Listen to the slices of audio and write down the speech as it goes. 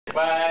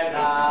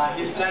But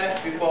his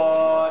life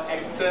before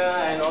actor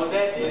and all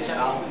that is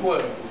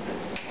poor.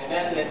 And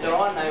then later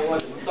on I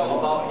want to talk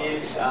about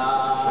his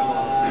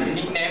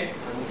nickname.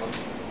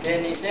 The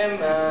nickname,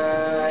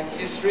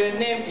 his real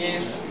name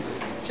is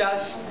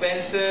Charles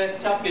Spencer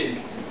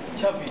Chaplin.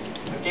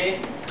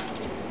 Okay.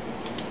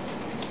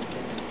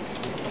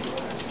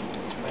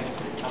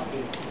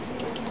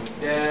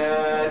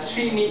 The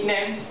three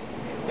nicknames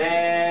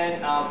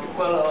that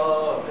people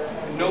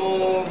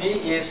know me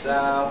is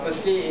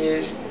firstly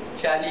is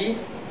Charlie,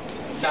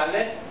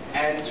 Charlotte,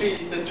 and Three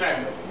Little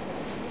Tramp.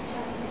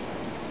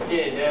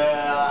 Okay,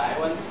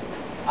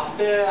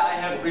 after I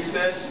have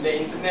researched the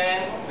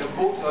internet, the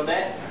books, or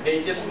that, the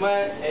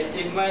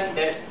achievement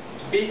that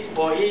beats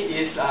for it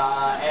is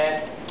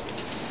at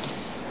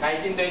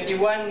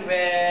 1921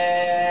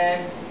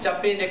 when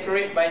Chaplin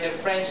decorated by the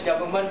French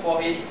government for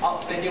his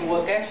outstanding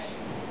work as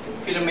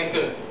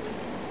filmmaker.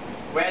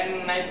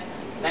 When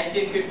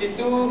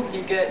 1952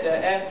 he got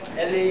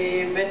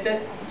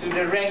elevated to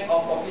the rank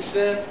of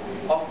officer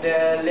of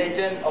the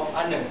Legion of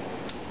Honor.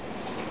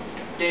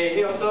 Okay,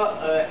 he also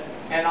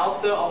an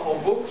author of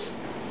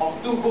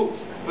two books.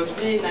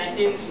 Firstly,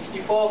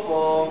 1964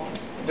 for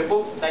the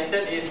book's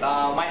title is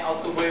My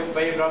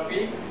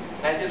Autobiography.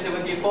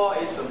 1974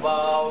 is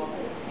about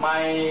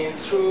my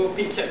true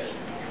pictures.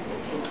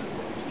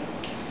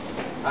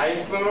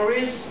 His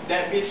memories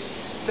that we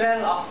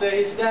sell after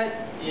his death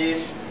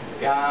is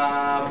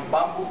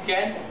bamboo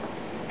can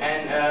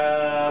and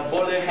a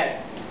bowler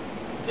hat.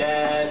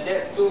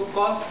 That two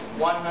cost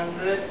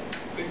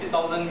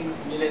 150,000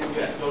 million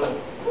US dollar.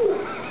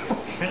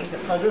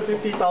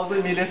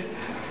 150,000 million.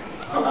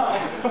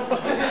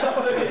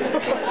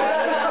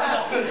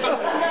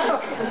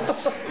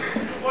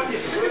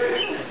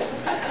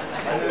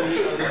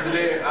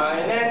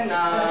 And then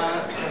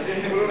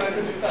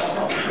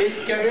his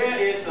career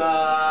is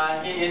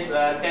he is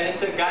a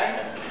talented guy.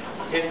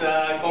 He's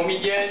a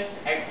comedian,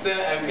 actor,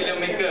 and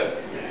filmmaker.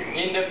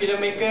 In the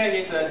filmmaker,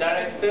 he's a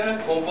director,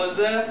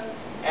 composer,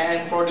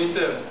 and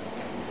producer.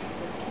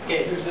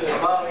 Okay,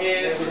 about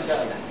his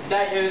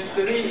death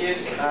history is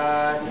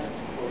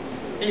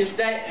he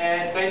died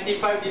at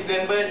 25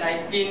 December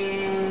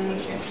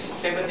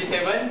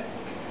 1977,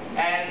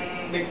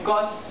 and the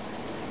cause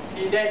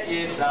he died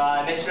is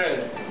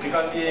natural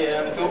because he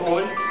too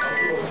old.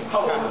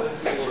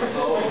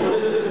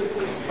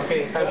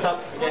 Okay, time's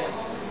up. Okay,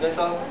 that's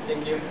all.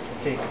 Thank you.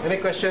 Okay, any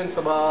questions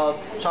about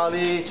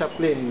Charlie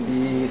Chaplin,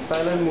 the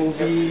silent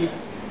movie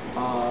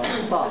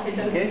star,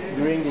 okay,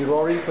 during the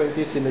Roaring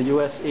 20s in the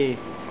USA?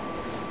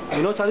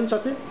 You know Charlie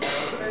Chaplin?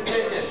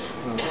 Yes.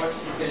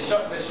 The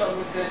short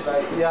mustache,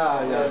 like he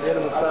had a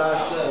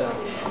mustache.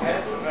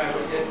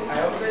 I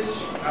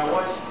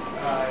watch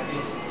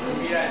his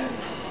movie, right?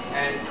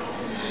 And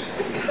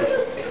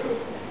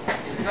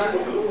it's not.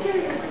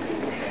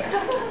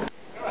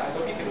 I'm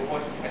talking to the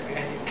watch behind him.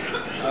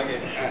 Okay.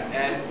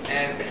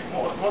 And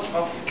most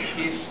of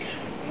his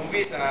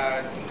movies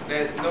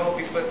there's no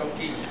people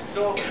talking.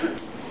 So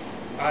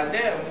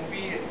there a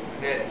movie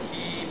that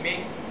he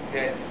made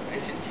that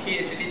he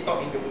actually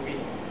talked in the movie.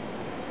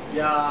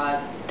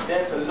 Yeah,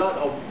 there's a lot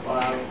of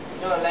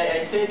like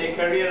I say, the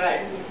career,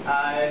 right?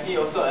 He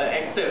also an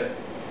actor.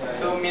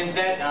 So means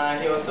that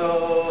he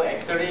also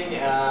acting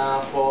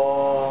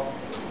for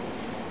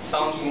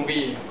sound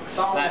movie,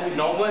 like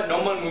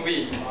normal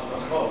movie.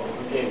 Oh,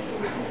 okay.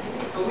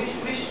 So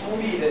which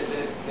movie that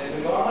the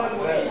normal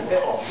movie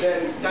that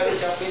Charlie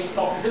Chaplin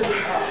talked? One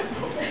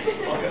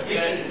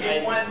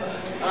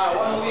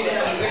movie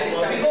that we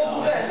go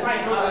Google and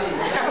find nobody.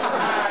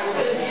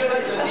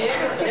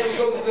 Then we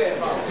go Google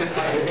and find.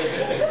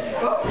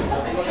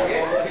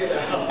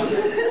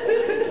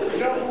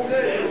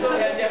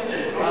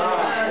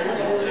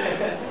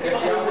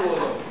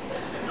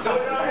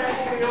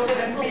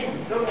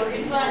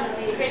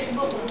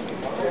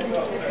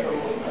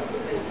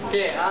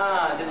 Okay,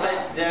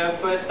 the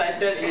first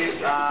title is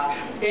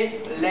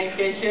 8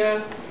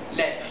 Lancashire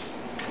Lads.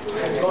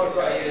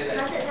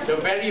 The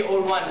very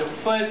old one, the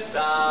first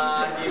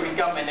he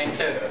become an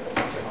actor.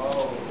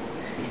 Oh.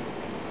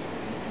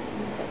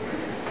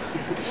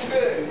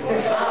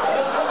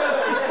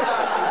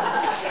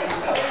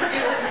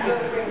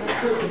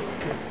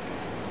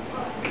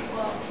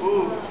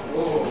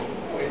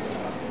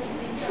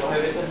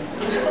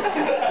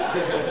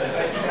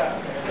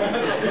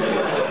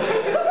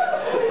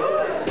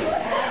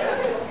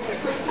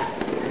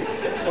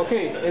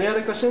 Okay, any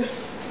other questions?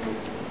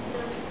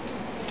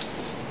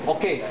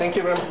 Okay, thank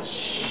you very much.